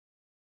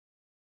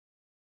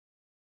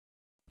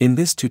In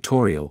this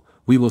tutorial,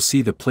 we will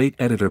see the plate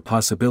editor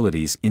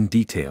possibilities in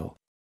detail.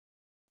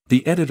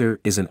 The editor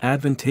is an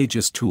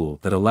advantageous tool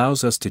that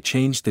allows us to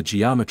change the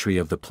geometry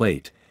of the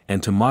plate,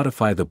 and to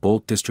modify the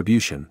bolt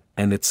distribution,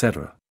 and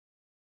etc.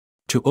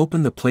 To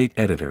open the plate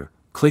editor,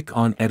 click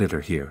on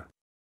Editor here.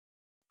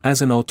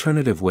 As an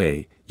alternative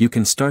way, you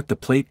can start the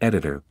plate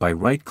editor by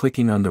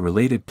right-clicking on the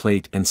related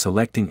plate and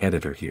selecting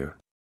Editor here.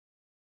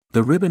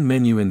 The ribbon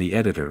menu in the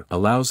editor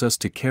allows us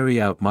to carry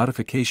out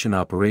modification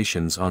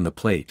operations on the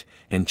plate,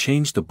 and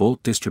change the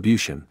bolt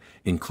distribution,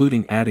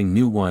 including adding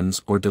new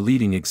ones or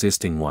deleting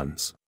existing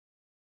ones.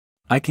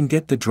 I can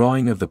get the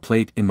drawing of the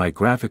plate in my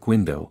graphic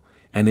window,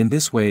 and in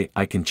this way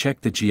I can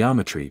check the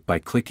geometry by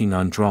clicking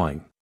on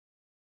Drawing.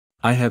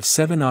 I have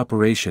 7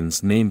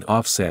 operations named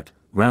Offset,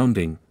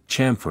 Rounding,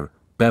 Chamfer,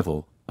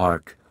 Bevel,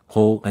 Arc,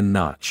 Hole and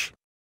Notch.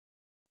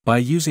 By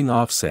using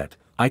Offset,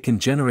 I can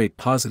generate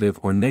positive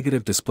or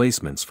negative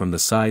displacements from the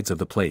sides of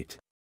the plate.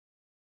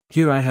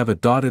 Here I have a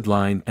dotted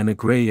line and a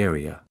gray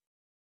area.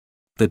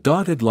 The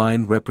dotted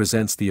line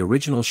represents the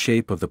original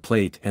shape of the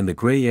plate and the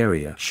gray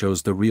area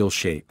shows the real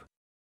shape.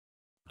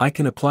 I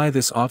can apply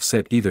this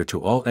offset either to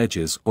all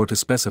edges or to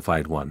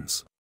specified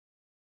ones.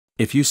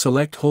 If you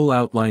select Hole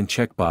Outline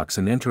checkbox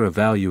and enter a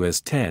value as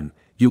 10,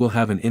 you will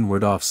have an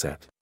inward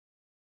offset.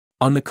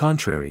 On the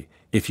contrary,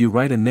 if you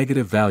write a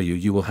negative value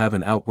you will have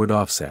an outward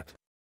offset.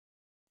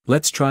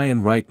 Let's try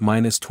and write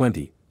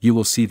 -20, you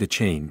will see the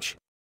change.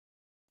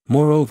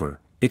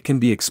 Moreover, it can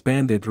be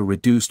expanded or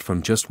reduced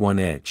from just one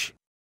edge.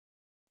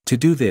 To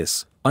do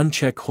this,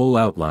 uncheck Hole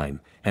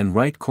Outline, and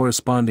write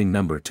corresponding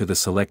number to the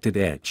selected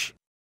edge.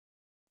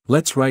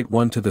 Let's write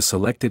 1 to the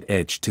selected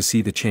edge to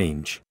see the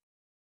change.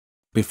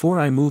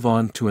 Before I move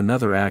on to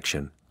another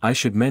action, I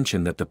should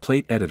mention that the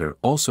plate editor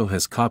also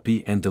has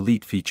copy and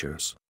delete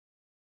features.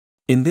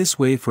 In this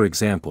way, for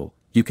example,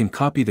 you can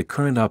copy the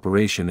current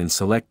operation and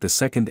select the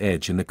second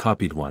edge in the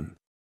copied one.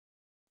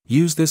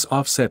 Use this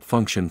offset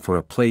function for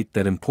a plate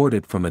that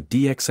imported from a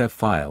DXF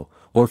file,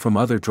 or from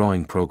other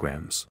drawing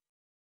programs.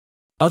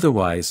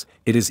 Otherwise,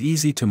 it is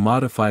easy to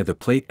modify the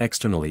plate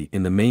externally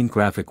in the main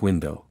graphic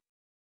window.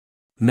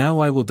 Now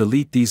I will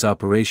delete these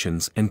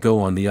operations and go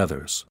on the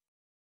others.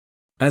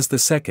 As the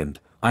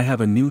second, I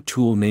have a new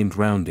tool named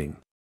Rounding.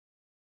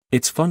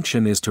 Its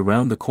function is to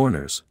round the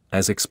corners,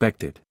 as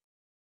expected.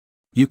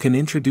 You can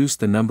introduce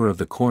the number of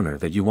the corner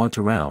that you want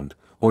to round,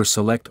 or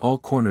select All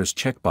Corners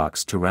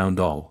checkbox to round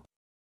all.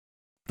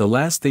 The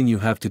last thing you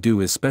have to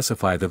do is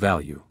specify the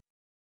value.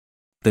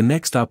 The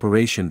next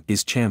operation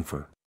is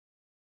Chamfer.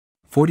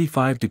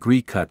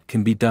 45-degree cut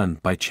can be done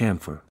by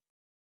chamfer.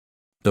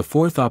 The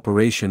fourth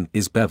operation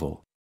is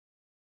Bevel.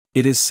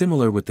 It is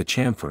similar with the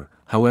chamfer,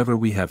 however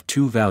we have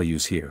 2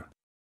 values here.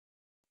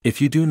 If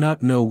you do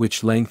not know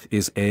which length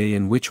is A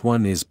and which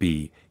one is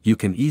B, you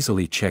can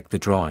easily check the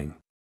drawing.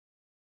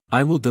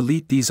 I will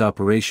delete these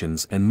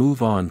operations and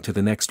move on to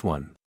the next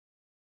one.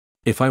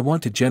 If I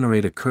want to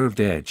generate a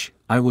curved edge,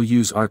 I will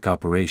use Arc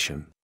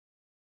operation.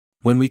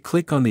 When we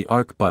click on the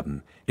Arc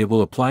button, it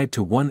will apply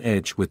to one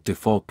edge with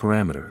default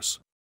parameters.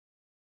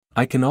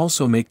 I can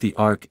also make the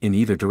arc in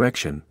either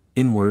direction,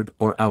 inward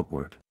or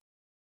outward.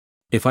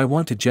 If I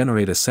want to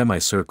generate a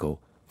semicircle,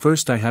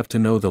 first I have to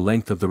know the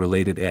length of the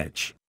related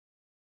edge.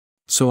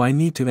 So I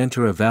need to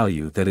enter a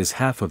value that is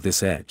half of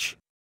this edge.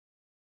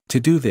 To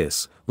do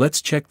this,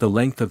 let's check the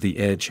length of the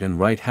edge and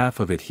write half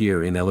of it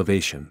here in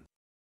elevation.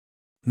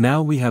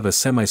 Now we have a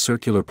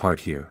semicircular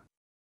part here.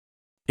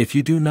 If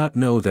you do not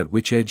know that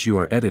which edge you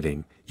are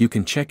editing, you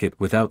can check it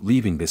without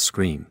leaving this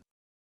screen.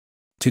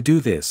 To do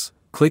this,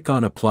 click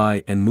on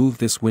Apply and move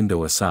this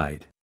window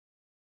aside.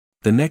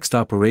 The next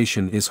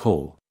operation is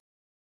Hole.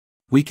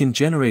 We can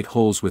generate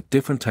holes with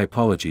different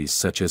typologies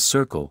such as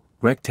circle,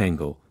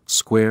 rectangle,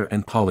 square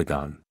and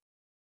polygon.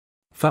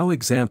 For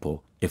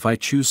example, if I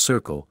choose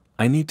circle,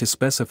 I need to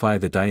specify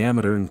the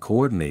diameter and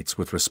coordinates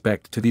with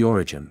respect to the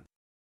origin.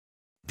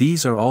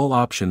 These are all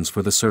options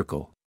for the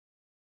circle.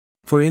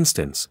 For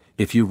instance,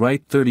 if you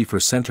write 30 for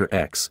center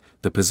X,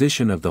 the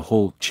position of the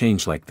hole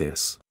change like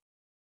this.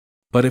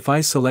 But if I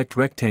select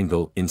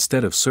rectangle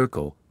instead of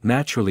circle,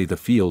 naturally the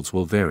fields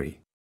will vary.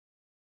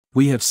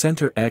 We have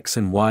center X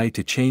and Y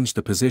to change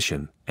the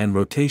position, and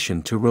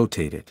rotation to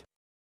rotate it.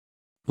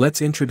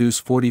 Let's introduce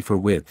 40 for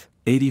width,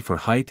 80 for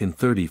height and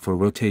 30 for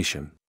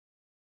rotation.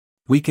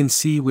 We can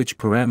see which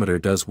parameter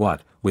does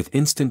what, with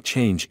instant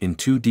change in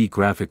 2D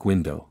graphic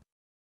window.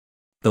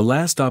 The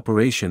last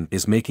operation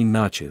is making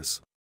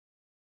notches.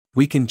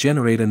 We can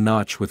generate a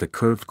notch with a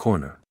curved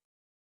corner.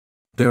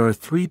 There are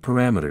 3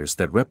 parameters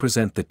that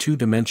represent the 2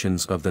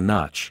 dimensions of the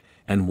notch,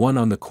 and 1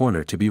 on the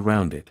corner to be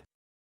rounded.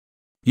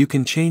 You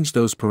can change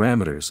those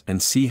parameters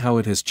and see how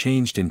it has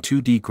changed in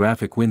 2D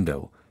graphic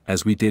window,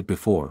 as we did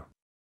before.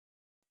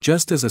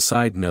 Just as a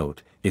side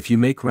note, if you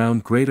make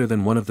round greater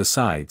than one of the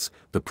sides,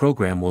 the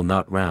program will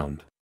not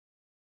round.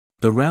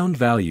 The round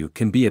value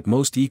can be at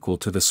most equal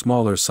to the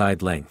smaller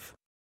side length.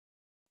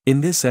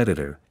 In this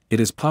editor, it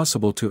is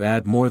possible to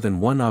add more than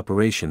one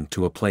operation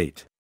to a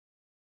plate.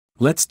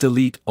 Let's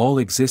delete all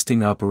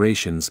existing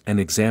operations and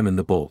examine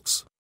the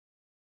bolts.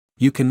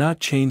 You cannot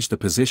change the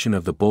position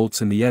of the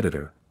bolts in the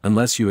editor,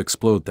 unless you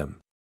explode them.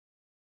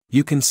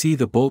 You can see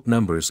the bolt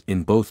numbers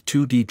in both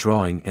 2D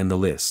drawing and the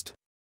list.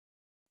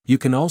 You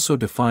can also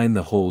define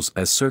the holes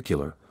as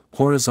circular,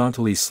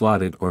 horizontally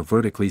slotted or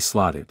vertically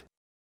slotted.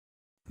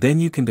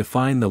 Then you can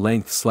define the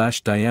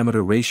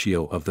length/diameter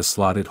ratio of the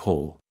slotted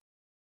hole.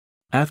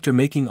 After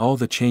making all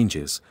the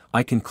changes,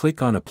 I can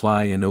click on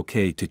Apply and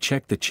OK to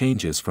check the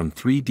changes from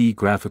 3D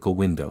graphical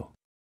window.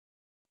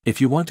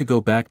 If you want to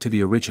go back to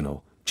the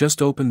original,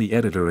 just open the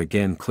editor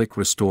again, click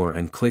Restore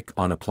and click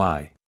on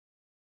Apply.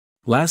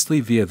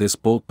 Lastly, via this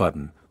bolt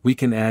button, we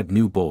can add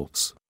new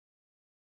bolts.